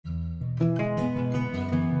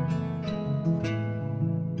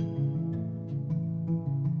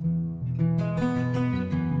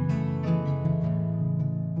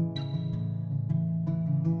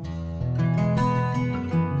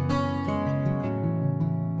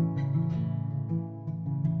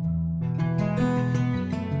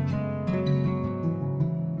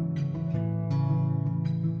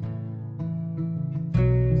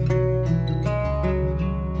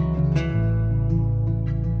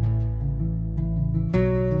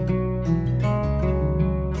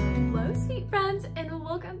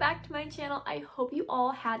channel. I hope you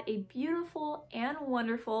all had a beautiful and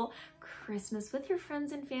wonderful Christmas with your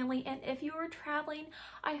friends and family, and if you were traveling,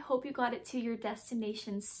 I hope you got it to your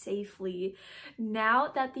destination safely. Now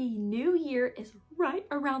that the new year is right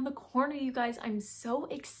around the corner, you guys, I'm so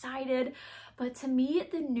excited. But to me,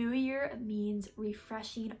 the new year means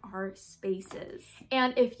refreshing our spaces.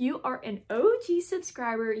 And if you are an OG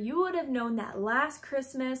subscriber, you would have known that last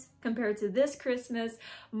Christmas compared to this Christmas,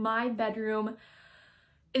 my bedroom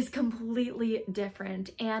is completely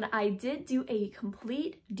different. And I did do a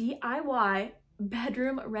complete DIY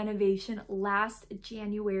bedroom renovation last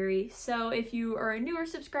January. So if you are a newer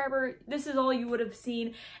subscriber, this is all you would have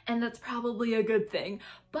seen, and that's probably a good thing.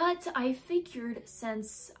 But I figured,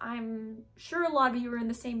 since I'm sure a lot of you are in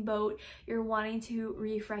the same boat, you're wanting to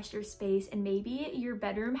refresh your space, and maybe your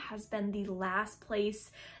bedroom has been the last place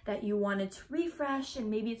that you wanted to refresh, and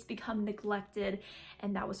maybe it's become neglected,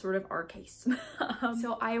 and that was sort of our case.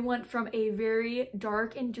 So I went from a very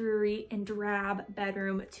dark and dreary and drab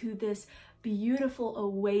bedroom to this beautiful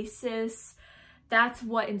oasis. That's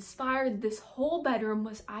what inspired this whole bedroom.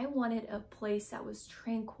 Was I wanted a place that was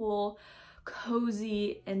tranquil,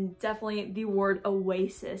 cozy, and definitely the word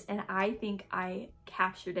oasis, and I think I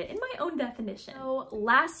captured it in my own definition. So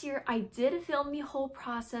last year I did film the whole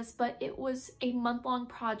process, but it was a month-long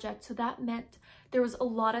project, so that meant there was a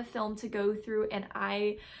lot of film to go through, and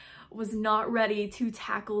I was not ready to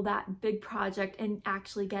tackle that big project and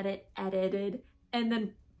actually get it edited and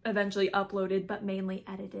then eventually uploaded, but mainly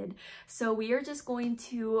edited. So we are just going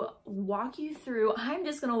to walk you through, I'm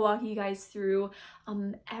just gonna walk you guys through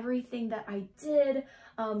everything that I did,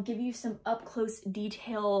 give you some up-close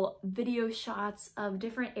detail video shots of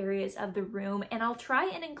different areas of the room, and I'll try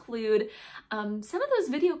and include some of those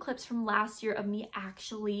video clips from last year of me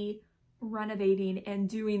actually renovating and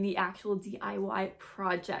doing the actual DIY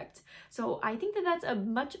project. So I think that that's a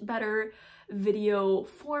much better video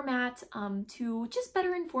format to just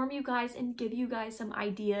better inform you guys and give you guys some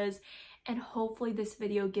ideas, and hopefully this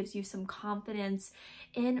video gives you some confidence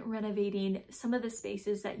in renovating some of the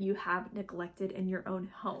spaces that you have neglected in your own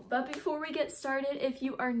home. But before we get started, if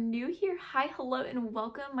you are new here, hi, hello, and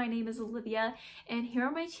welcome. My name is Olivia, and here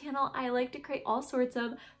on my channel I like to create all sorts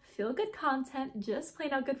of feel-good content, just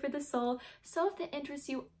plain out good for the soul. So if that interests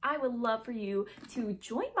you, I would love for you to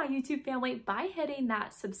join my YouTube family by hitting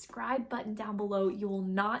that subscribe button down below. You will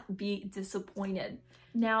not be disappointed.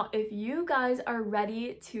 Now, if you guys are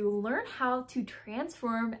ready to learn how to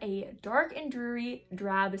transform a dark and dreary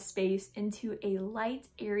drab space into a light,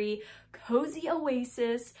 airy, cozy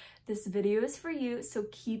oasis, this video is for you, so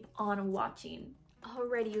keep on watching.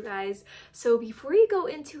 Alrighty, you guys, so before you go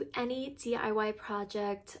into any DIY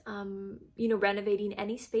project, you know, renovating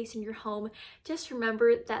any space in your home, just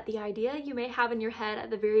remember that the idea you may have in your head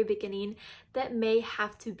at the very beginning, that may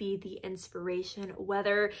have to be the inspiration,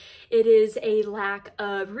 whether it is a lack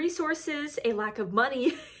of resources, a lack of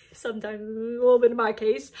money, sometimes a little bit in my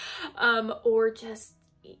case, or just,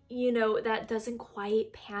 you know, that doesn't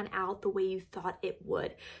quite pan out the way you thought it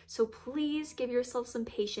would. So please give yourself some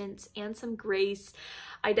patience and some grace.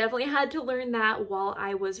 I definitely had to learn that while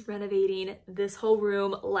I was renovating this whole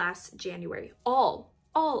room last January, all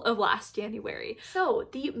of last January. So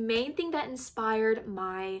the main thing that inspired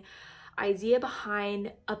my idea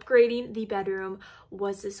behind upgrading the bedroom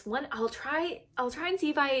was this one. I'll try and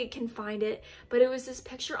see if I can find it, but it was this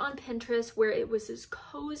picture on Pinterest where it was this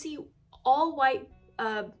cozy all white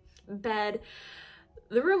bed.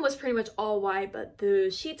 The room was pretty much all white, but the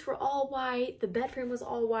sheets were all white, the bed frame was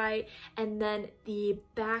all white, and then the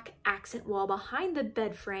back accent wall behind the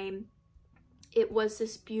bed frame, it was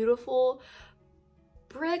this beautiful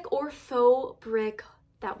brick or faux brick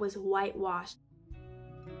that was whitewashed.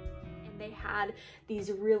 And they had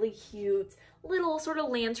these really cute little sort of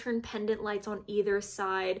lantern pendant lights on either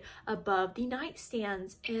side above the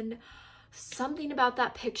nightstands, and something about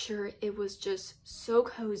that picture, it was just so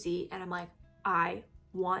cozy, and I'm like, I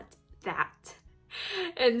want that.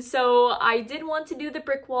 And so I did want to do the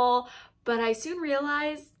brick wall, but I soon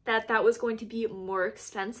realized that that was going to be more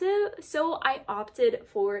expensive, so I opted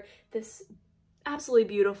for this absolutely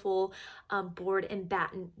beautiful board and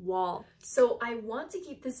batten wall. So I want to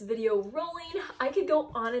keep this video rolling. I could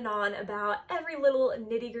go on and on about every little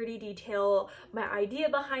nitty-gritty detail, my idea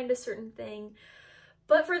behind a certain thing,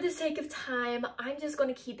 but for the sake of time, I'm just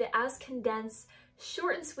going to keep it as condensed,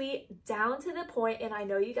 short and sweet, down to the point, and I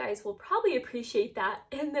know you guys will probably appreciate that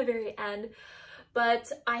in the very end.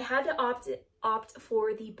 But I had to opt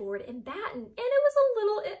for the board and batten, and it was a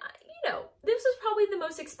little, you know, this was probably the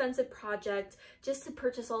most expensive project just to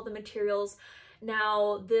purchase all the materials.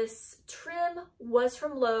 Now, this trim was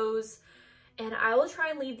from Lowe's. And I will try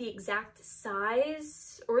and leave the exact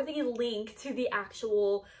size or the link to the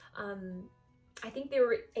actual, I think they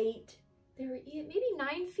were maybe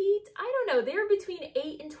 9 feet. I don't know. They were between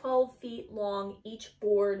 8 and 12 feet long, each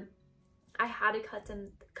board. I had to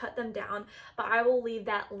cut them down, but I will leave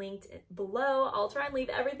that linked below. I'll try and leave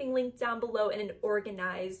everything linked down below in an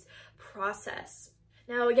organized process.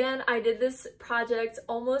 Now again, I did this project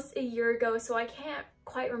almost a year ago, so I can't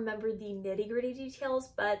quite remember the nitty-gritty details,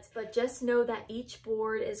 but just know that each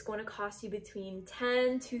board is going to cost you between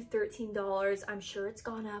 $10 to $13. I'm sure it's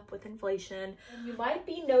gone up with inflation. And you might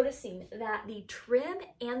be noticing that the trim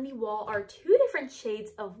and the wall are 2 different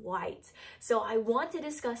shades of white. So I want to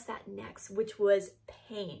discuss that next, which was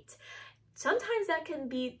paint. Sometimes that can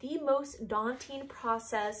be the most daunting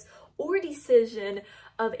process or decision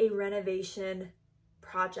of a renovation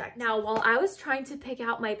project. Now, while I was trying to pick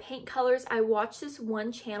out my paint colors, I watched this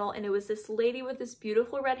one channel, and it was this lady with this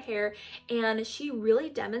beautiful red hair, and she really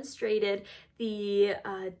demonstrated the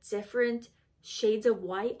different shades of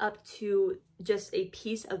white up to just a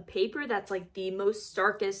piece of paper that's like the most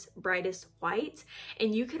starkest, brightest white,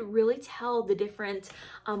 and you could really tell the different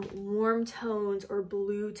warm tones or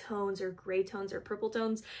blue tones or gray tones or purple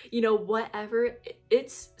tones, you know, whatever.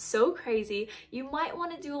 It's so crazy. You might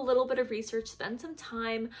want to do a little bit of research, spend some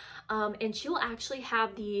time, and she'll actually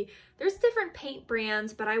have there's different paint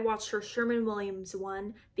brands, but I watched her Sherman Williams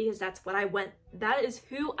one because that is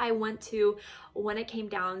who I went to when it came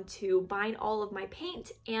down to buying all of my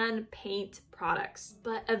paint and paint products.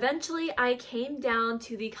 But eventually I came down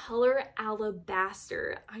to the color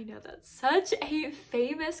Alabaster. I know that's such a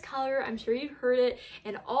famous color. I'm sure you've heard it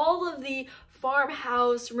in all of the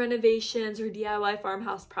farmhouse renovations or DIY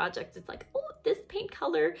farmhouse projects. It's like, oh, this paint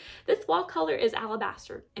color, this wall color is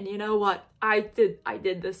Alabaster. And you know what? I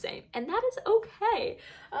did the same. And that is okay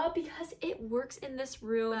because it works in this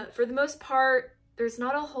room. For the most part, there's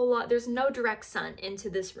not a whole lot, there's no direct sun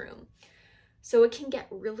into this room. So it can get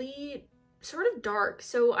really sort of dark.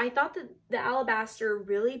 So I thought that the Alabaster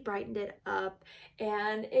really brightened it up,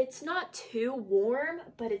 and it's not too warm,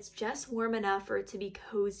 but it's just warm enough for it to be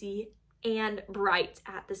cozy and bright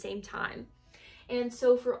at the same time. And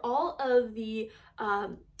so for all of the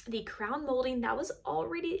crown molding that was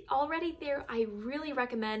already there, I really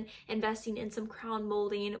recommend investing in some crown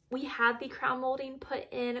molding. We had the crown molding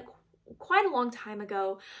put in quite a long time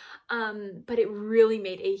ago, but it really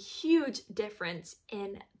made a huge difference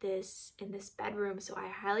in this bedroom. So I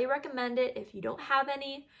highly recommend it. If you don't have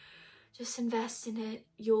any, just invest in it.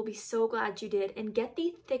 You'll be so glad you did, and get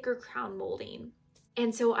the thicker crown molding.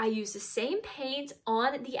 And so I used the same paint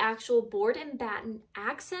on the actual board and batten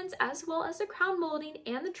accents, as well as the crown molding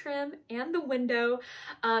and the trim and the window,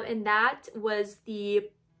 and that was the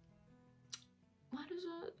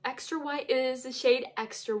extra white. Is the shade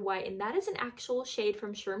Extra White, and that is an actual shade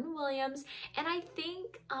from Sherman Williams, and I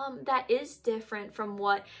think that is different from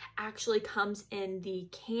what actually comes in the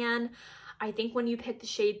can. I think when you pick the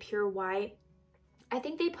shade Pure White, I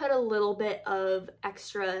think they put a little bit of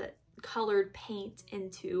extra colored paint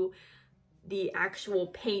into the actual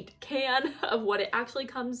paint can of what it actually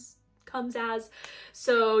comes as.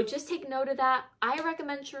 So just take note of that. I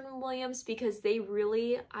recommend Sherman Williams because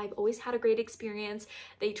I've always had a great experience.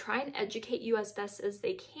 They try and educate you as best as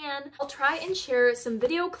they can. I'll try and share some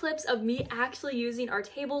video clips of me actually using our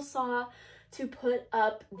table saw to put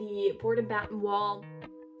up the board and batten wall.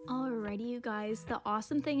 Alrighty, you guys, the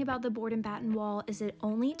awesome thing about the board and batten wall is it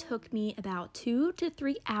only took me about 2 to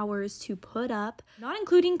 3 hours to put up, not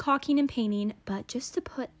including caulking and painting, but just to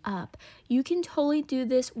put up. You can totally do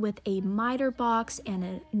this with a miter box and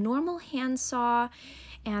a normal handsaw,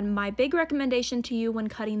 and my big recommendation to you when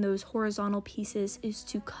cutting those horizontal pieces is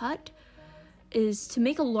to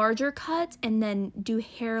make a larger cut and then do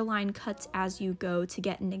hairline cuts as you go to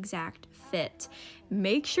get an exact fit.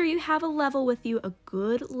 Make sure you have a level with you, a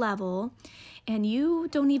good level, and you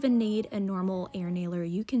don't even need a normal air nailer.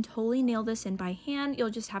 You can totally nail this in by hand. You'll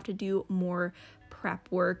just have to do more prep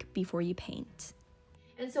work before you paint.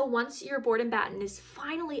 And so once your board and batten is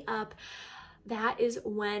finally up, that is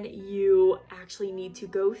when you actually need to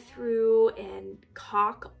go through and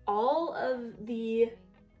caulk all of the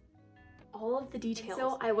details.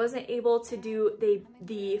 So I wasn't able to do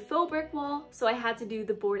the faux brick wall, so I had to do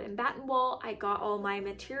the board and batten wall. I got all my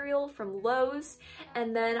material from Lowe's,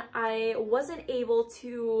 and then I wasn't able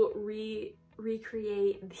to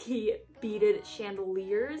recreate the beaded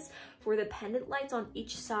chandeliers for the pendant lights on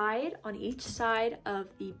each side of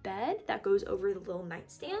the bed that goes over the little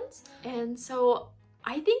nightstands. And so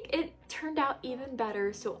I think it turned out even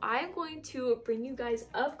better, so I'm going to bring you guys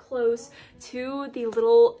up close to the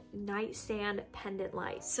little nightstand pendant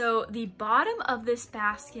light. So the bottom of this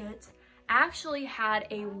basket actually had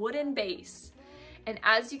a wooden base. And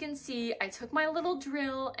as you can see, I took my little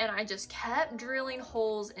drill and I just kept drilling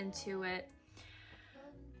holes into it.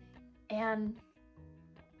 And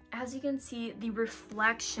as you can see, the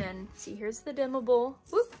reflection, see, here's the dimmable,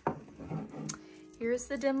 whoop. Here's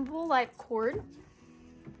the dimmable light cord.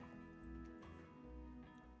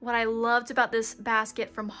 What I loved about this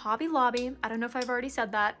basket from Hobby Lobby, I don't know if I've already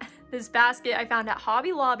said that, this basket I found at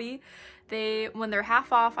Hobby Lobby, when they're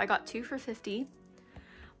half off, I got 2 for $50.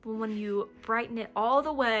 But when you brighten it all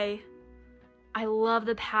the way, I love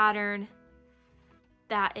the pattern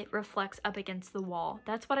that it reflects up against the wall.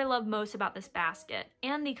 That's what I love most about this basket,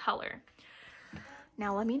 and the color.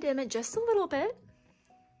 Now let me dim it just a little bit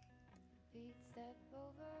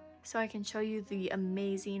so I can show you the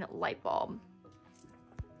amazing light bulb.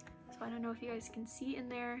 So I don't know if you guys can see in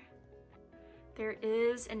there. There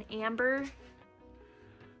is an amber.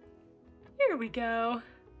 Here we go.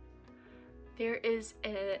 There is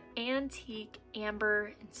an antique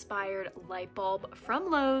amber inspired light bulb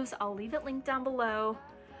from Lowe's. I'll leave it linked down below,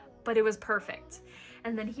 but it was perfect.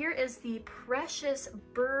 And then here is the precious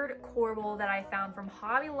bird corbel that I found from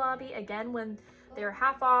Hobby Lobby. Again, when they're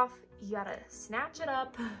half off, you gotta snatch it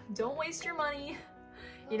up. Don't waste your money.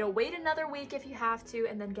 You know, wait another week if you have to,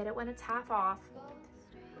 and then get it when it's half off.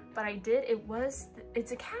 But I did,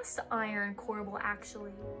 it's a cast iron corbel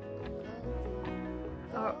actually.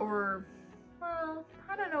 Well,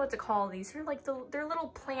 I don't know what to call these. They're like they're little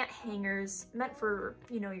plant hangers meant for,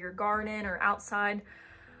 you know, your garden or outside.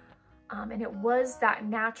 And it was that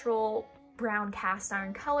natural brown cast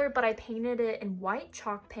iron color, but I painted it in white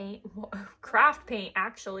chalk paint, craft paint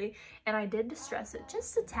actually, and I did distress it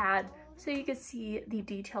just a tad so you could see the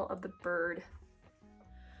detail of the bird.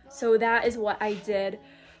 So that is what I did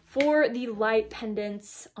for the light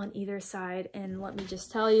pendants on either side, and let me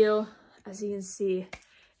just tell you, as you can see,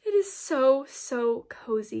 it is so, so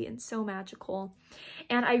cozy and so magical.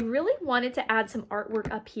 And I really wanted to add some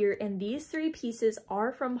artwork up here, and these 3 pieces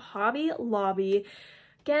are from Hobby Lobby.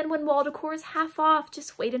 Again, when wall decor is half off,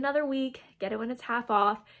 just wait another week, get it when it's half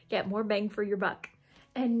off, get more bang for your buck.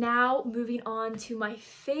 And now moving on to my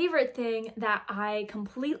favorite thing that I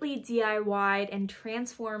completely DIY'd and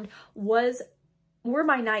transformed were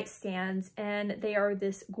my nightstands, and they are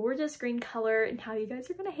this gorgeous green color. And now you guys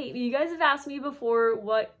are gonna hate me. You guys have asked me before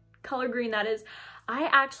what color green that is. I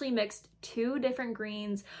actually mixed 2 different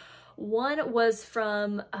greens. One was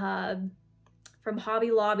from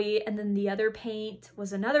Hobby Lobby, and then the other paint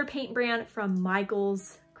was another paint brand from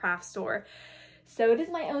Michael's craft store. So it is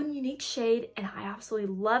my own unique shade, and I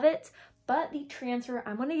absolutely love it. But the transfer,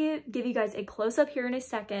 I'm gonna give you guys a close-up here in a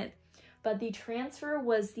second, but the transfer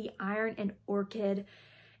was the iron and orchid,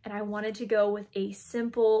 and I wanted to go with a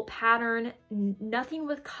simple pattern, nothing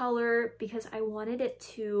with color, because I wanted it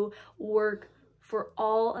to work for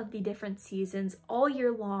all of the different seasons all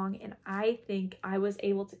year long, and I think I was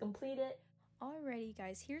able to complete it. Alrighty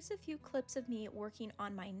guys, here's a few clips of me working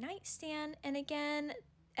on my nightstand, and again,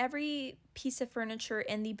 every piece of furniture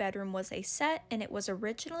in the bedroom was a set, and it was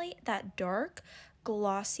originally that dark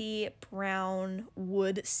glossy brown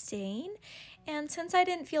wood stain, and since I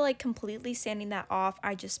didn't feel like completely sanding that off,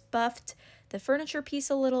 I just buffed the furniture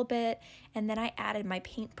piece a little bit, and then I added my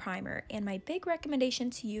paint primer. And my big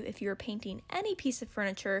recommendation to you if you're painting any piece of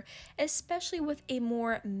furniture, especially with a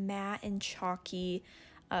more matte and chalky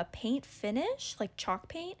paint finish, like chalk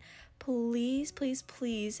paint, please, please,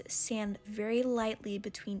 please sand very lightly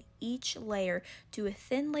between each layer. Do a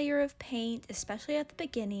thin layer of paint, especially at the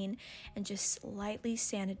beginning, and just lightly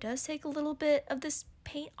sand. It does take a little bit of this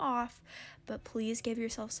paint off, but please give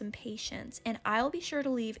yourself some patience. And I'll be sure to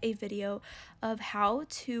leave a video of how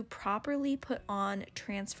to properly put on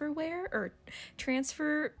transfer wear or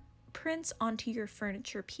transfer prints onto your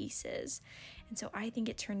furniture pieces. And so I think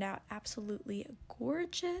it turned out absolutely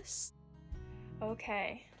gorgeous.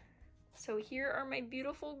 Okay. So here are my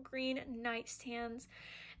beautiful green nightstands.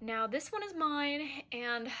 Now this one is mine,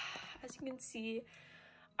 and as you can see,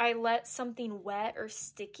 I let something wet or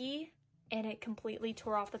sticky and it completely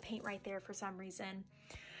tore off the paint right there for some reason.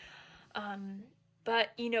 But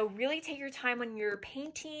you know, really take your time when you're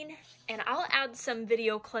painting, and I'll add some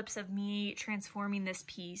video clips of me transforming this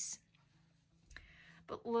piece.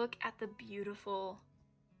 But look at the beautiful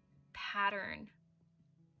pattern.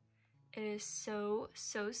 It is so,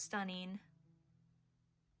 so stunning.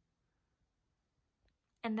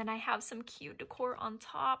 And then I have some cute decor on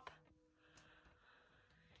top.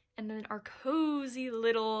 And then our cozy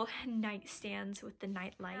little nightstands with the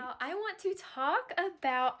night light. Now, I want to talk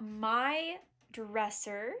about my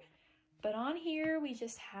dresser, but on here we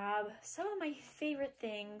just have some of my favorite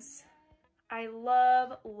things. I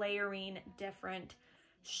love layering different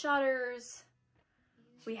shutters.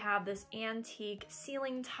 We have this antique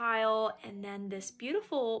ceiling tile, and then this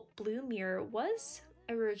beautiful blue mirror was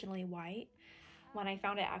originally white when I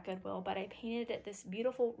found it at Goodwill, but I painted it this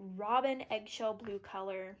beautiful robin eggshell blue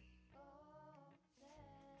color.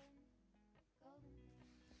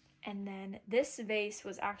 And then this vase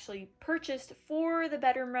was actually purchased for the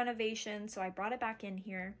bedroom renovation, so I brought it back in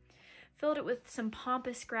here. Filled it with some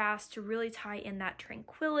pampas grass to really tie in that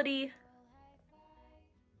tranquility.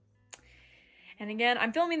 And again,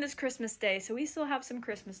 I'm filming this Christmas Day, so we still have some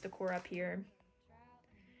Christmas decor up here.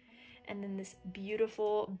 And then this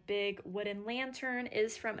beautiful big wooden lantern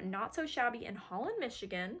is from Not So Shabby in Holland,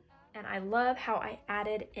 Michigan. And I love how I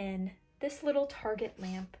added in this little Target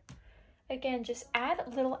lamp. Again, just add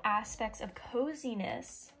little aspects of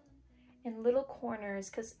coziness in little corners,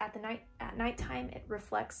 because at nighttime it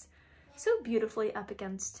reflects so beautifully up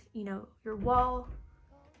against, you know, your wall.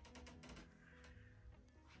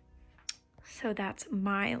 So that's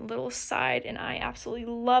my little side, and I absolutely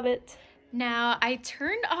love it. Now, I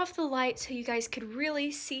turned off the light so you guys could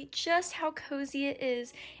really see just how cozy it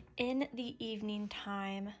is in the evening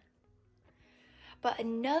time. But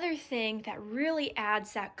another thing that really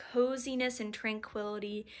adds that coziness and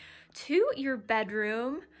tranquility to your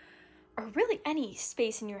bedroom, or really any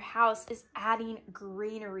space in your house, is adding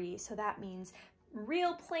greenery. So that means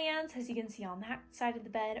real plants, as you can see on that side of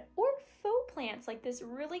the bed, or faux plants, like this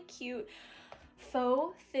really cute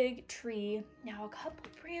faux fig tree. Now, a couple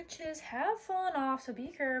branches have fallen off, so be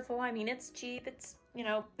careful. I mean, it's cheap, it's, you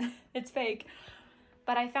know, it's fake.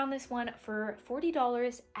 But I found this one for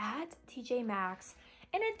 $40 at TJ Maxx,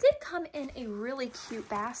 and it did come in a really cute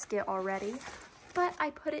basket already, but I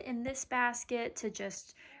put it in this basket to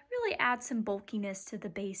just really add some bulkiness to the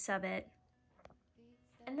base of it.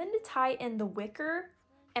 And then to tie in the wicker,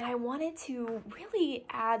 and I wanted to really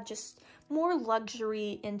add just more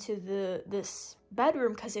luxury into this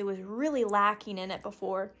bedroom because it was really lacking in it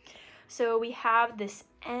before. So we have this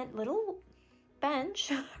little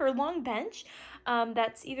bench or long bench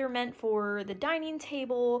that's either meant for the dining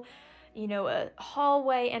table, you know, a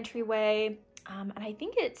hallway entryway, and I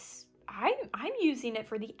think I'm using it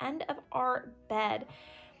for the end of our bed.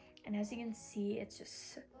 And as you can see, it's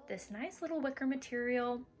just this nice little wicker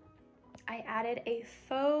material. I added a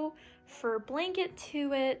faux fur blanket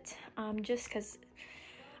to it, just because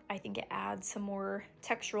I think it adds some more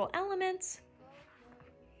textural elements.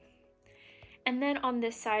 And then on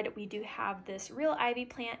this side, we do have this real ivy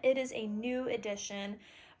plant. It is a new addition,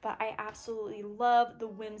 but I absolutely love the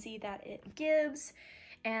whimsy that it gives.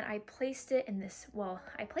 And I placed it in this,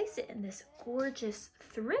 gorgeous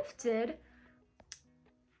thrifted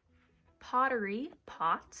pottery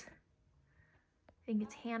pot. I think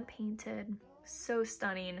it's hand painted, so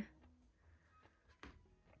stunning.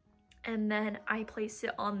 And then I placed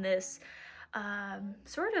it on this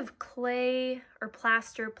sort of clay or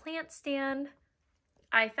plaster plant stand.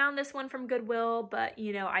 I found this one from Goodwill, but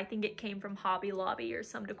you know, I think it came from Hobby Lobby or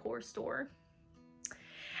some decor store.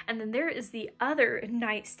 And then there is the other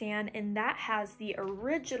nightstand, and that has the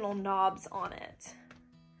original knobs on it.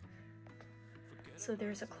 So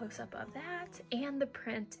there's a close-up of that, and the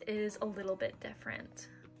print is a little bit different.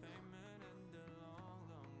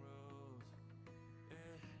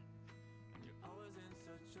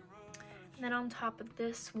 And then on top of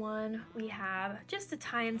this one, we have, just to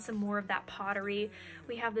tie in some more of that pottery,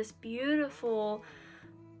 we have this beautiful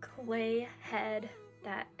clay head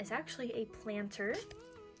that is actually a planter.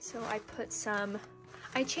 So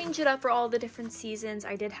I changed it up for all the different seasons.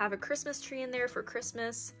 I did have a Christmas tree in there for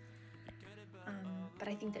Christmas. But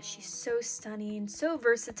I think that she's so stunning, so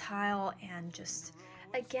versatile, and just,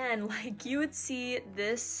 again, like you would see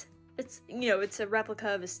this, it's, you know, it's a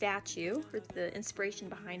replica of a statue, or the inspiration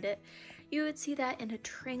behind it. You would see that in a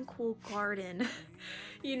tranquil garden,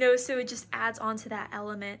 you know, so it just adds on to that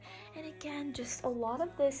element. And again, just a lot of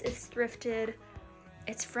this is thrifted.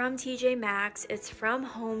 It's from TJ Maxx, it's from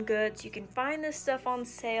Home Goods. You can find this stuff on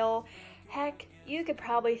sale. Heck, you could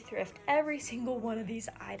probably thrift every single one of these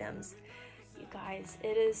items. You guys,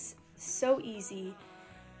 it is so easy.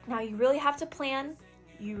 Now you really have to plan,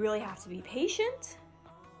 you really have to be patient,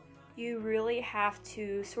 you really have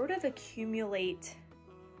to sort of accumulate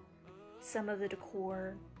some of the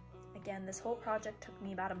decor. Again, this whole project took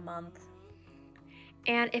me about a month.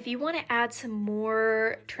 And if you want to add some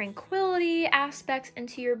more tranquility aspects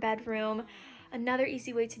into your bedroom, another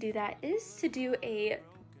easy way to do that is to do a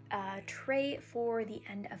tray for the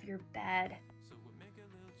end of your bed.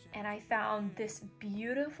 And I found this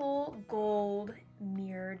beautiful gold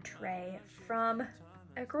mirrored tray from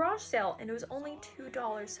a garage sale, and it was only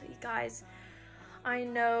 $2. So you guys, I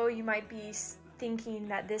know you might be thinking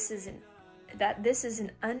that this is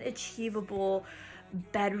an unachievable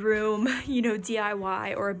bedroom, you know,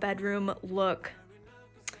 DIY or a bedroom look.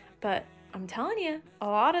 But I'm telling you, a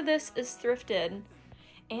lot of this is thrifted.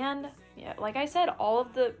 And yeah, like I said,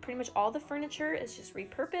 pretty much all the furniture is just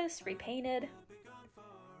repurposed, repainted.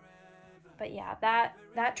 But yeah,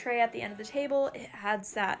 that tray at the end of the table, it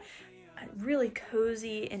adds that really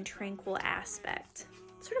cozy and tranquil aspect.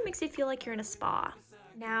 Sort of makes you feel like you're in a spa.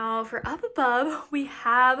 Now for up above, we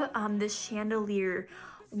have this chandelier.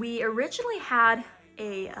 We originally had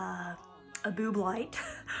a boob light,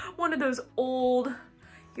 one of those old,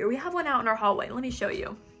 here we have one out in our hallway. Let me show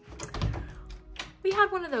you. We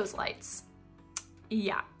had one of those lights.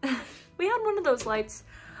 Yeah, we had one of those lights,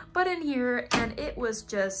 but in here, and it was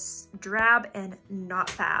just drab and not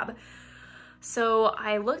fab. So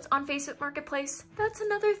I looked on Facebook Marketplace. That's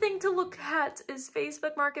another thing to look at, is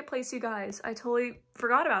Facebook Marketplace, you guys. I totally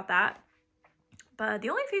forgot about that. But the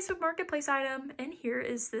only Facebook Marketplace item in here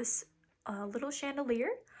is this little chandelier.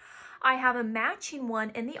 I have a matching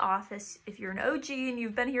one in the office. If you're an OG and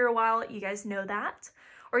you've been here a while, you guys know that,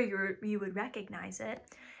 or you would recognize it.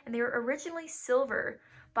 And they were originally silver,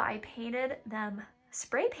 but I painted them,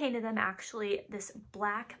 spray painted them actually, this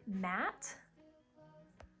black matte.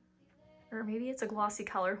 Or maybe it's a glossy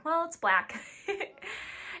color. Well, it's black.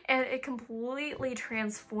 And it completely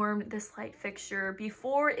transformed this light fixture.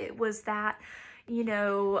 Before, it was that, you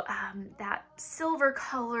know, that silver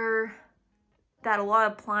color that a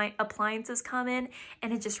lot of appliances come in,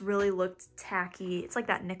 and it just really looked tacky. It's like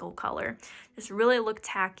that nickel color. Just really looked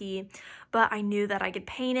tacky, but I knew that I could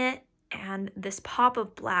paint it, and this pop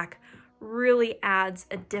of black really adds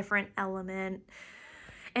a different element.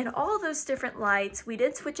 And all those different lights, we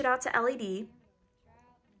did switch it out to LED,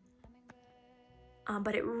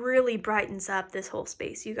 but it really brightens up this whole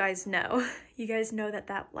space. You guys know. You guys know that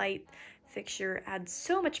that light fixture adds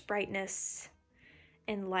so much brightness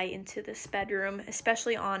and light into this bedroom,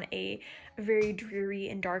 especially on a very dreary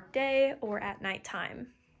and dark day or at nighttime.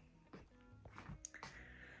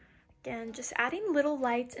 Again, just adding little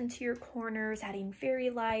lights into your corners, adding fairy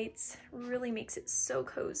lights, really makes it so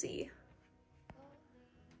cozy.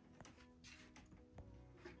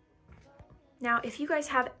 Now, if you guys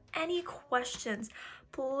have any questions,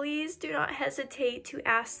 please do not hesitate to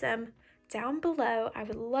ask them down below. I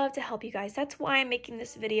would love to help you guys. That's why I'm making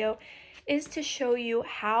this video, is to show you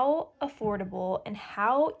how affordable and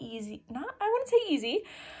how easy, I wouldn't say easy,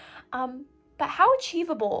 but how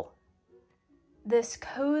achievable this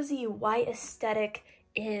cozy white aesthetic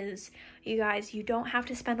is. You guys, you don't have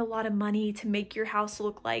to spend a lot of money to make your house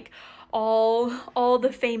look like all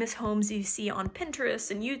the famous homes you see on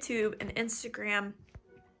Pinterest and YouTube and Instagram.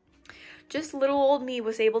 Just little old me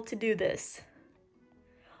was able to do this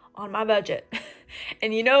on my budget.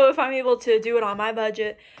 And you know, if I'm able to do it on my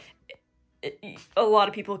budget, a lot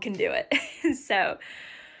of people can do it.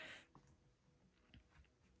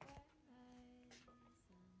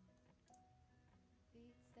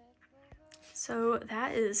 So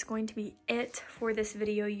that is going to be it for this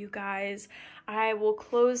video, you guys. I will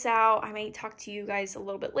close out. I might talk to you guys a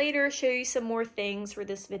little bit later, show you some more things for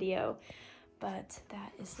this video, but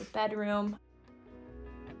that is the bedroom.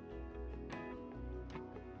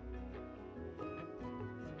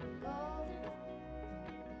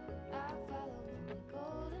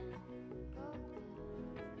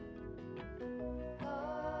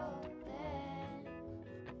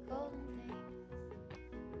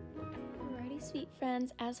 Sweet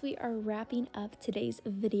friends, as we are wrapping up today's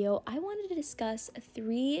video, I wanted to discuss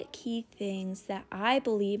 3 key things that I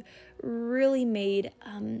believe really made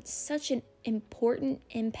such an important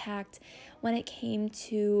impact when it came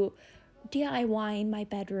to DIYing my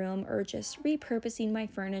bedroom or just repurposing my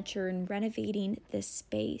furniture and renovating this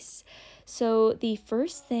space. So the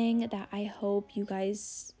first thing that I hope you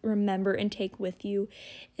guys remember and take with you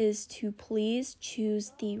is to please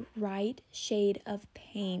choose the right shade of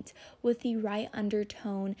paint with the right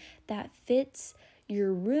undertone that fits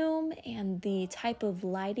your room and the type of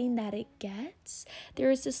lighting that it gets.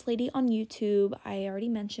 There is this lady on YouTube, I already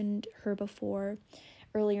mentioned her before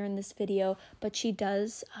earlier in this video, but she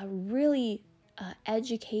does really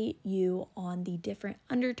educate you on the different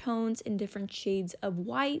undertones and different shades of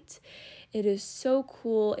white. It is so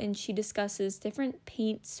cool, and she discusses different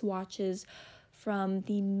paint swatches from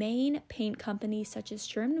the main paint companies such as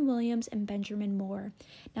Sherman and Benjamin Moore.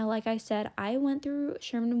 Now, like I said, I went through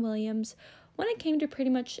Sherman and when it came to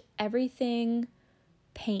pretty much everything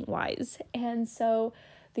paint wise. And so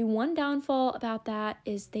the one downfall about that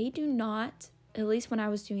is they do not, at least when I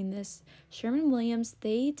was doing this, Sherman-Williams,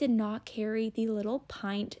 they did not carry the little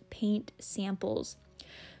pint paint samples.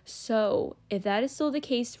 So if that is still the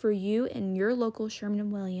case for you and your local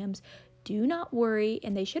Sherman-Williams, do not worry,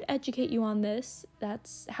 and they should educate you on this.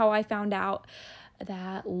 That's how I found out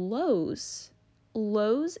that Lowe's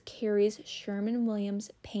carries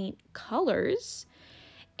Sherman-Williams paint colors,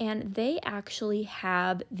 and they actually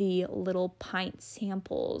have the little pint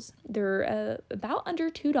samples. They're about under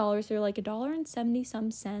 $2. They're like $1.70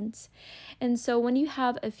 some. And so when you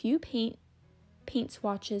have a few paint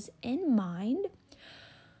swatches in mind,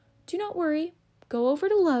 do not worry. Go over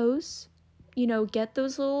to Lowe's, get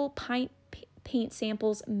those little pint paint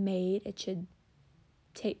samples made. It should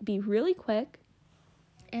be really quick.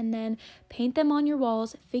 And then paint them on your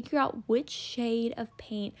walls. Figure out which shade of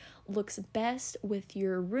paint looks best with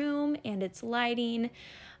your room and its lighting.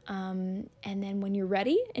 And then when you're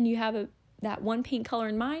ready and you have that one paint color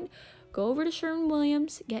in mind, go over to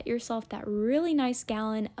Sherman-Williams, get yourself that really nice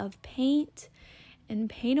gallon of paint, and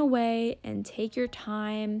paint away and take your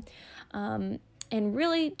time. And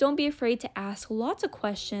really don't be afraid to ask lots of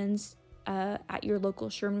questions at your local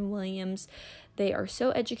Sherman-Williams. They are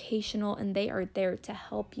so educational and they are there to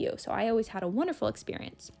help you. So I always had a wonderful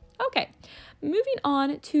experience. Okay, moving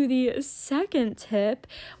on to the second tip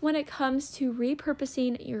when it comes to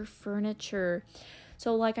repurposing your furniture.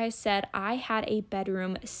 So like I said, I had a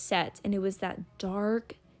bedroom set and it was that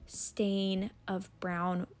dark stain of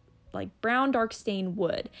brown, like brown dark stain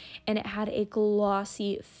wood, and it had a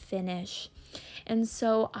glossy finish. And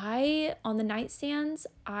so on the nightstands,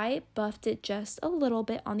 I buffed it just a little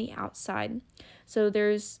bit on the outside. So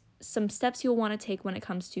there's some steps you'll want to take when it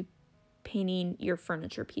comes to painting your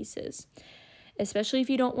furniture pieces, especially if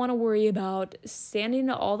you don't want to worry about sanding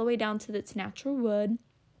it all the way down to its natural wood.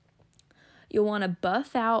 You'll want to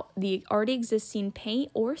buff out the already existing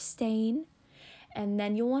paint or stain, and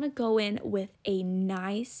then you'll want to go in with a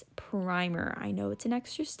nice primer. I know it's an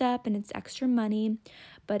extra step and it's extra money,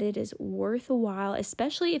 but it is worthwhile,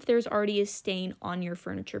 especially if there's already a stain on your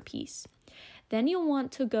furniture piece. Then you'll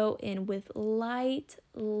want to go in with light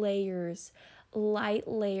layers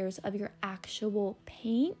of your actual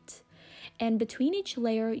paint. And between each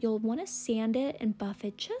layer, you'll want to sand it and buff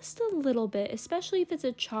it just a little bit, especially if it's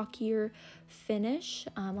a chalkier finish.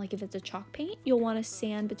 Like if it's a chalk paint, you'll want to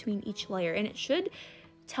sand between each layer. And it should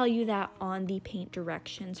tell you that on the paint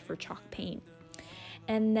directions for chalk paint.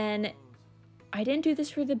 And then I didn't do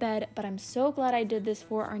this for the bed, but I'm so glad I did this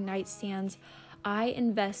for our nightstands. I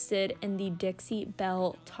invested in the Dixie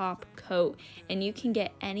Belle top coat, and you can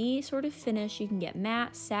get any sort of finish. You can get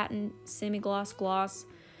matte, satin, semi-gloss, gloss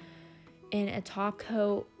in a top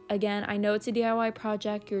coat. Again, I know it's a DIY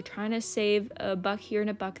project. You're trying to save a buck here and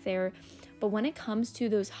a buck there, but when it comes to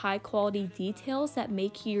those high quality details that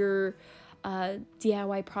make your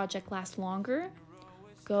DIY project last longer,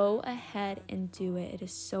 go ahead and do it. It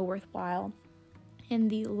is so worthwhile. And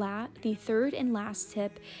the third and last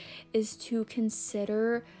tip is to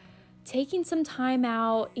consider taking some time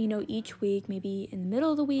out, each week, maybe in the middle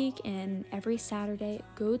of the week and every Saturday,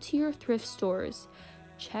 go to your thrift stores,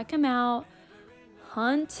 check them out,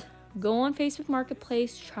 hunt, go on Facebook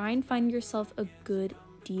Marketplace, try and find yourself a good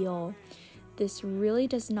deal. This really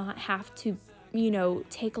does not have to,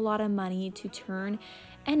 take a lot of money to turn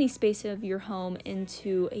any space of your home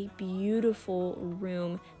into a beautiful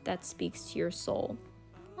room that speaks to your soul.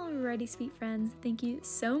 Alrighty, sweet friends, thank you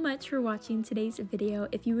so much for watching today's video.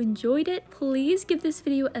 If you enjoyed it, please give this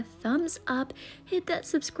video a thumbs up, hit that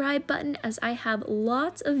subscribe button, as I have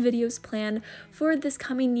lots of videos planned for this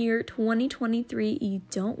coming year, 2023. You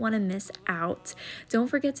don't want to miss out. Don't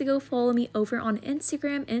forget to go follow me over on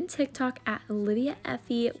Instagram and TikTok at Lydia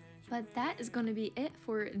Effie. But that is going to be it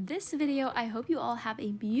for this video. I hope you all have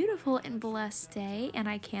a beautiful and blessed day, and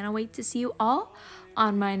I can't wait to see you all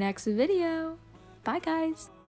on my next video. Bye, guys.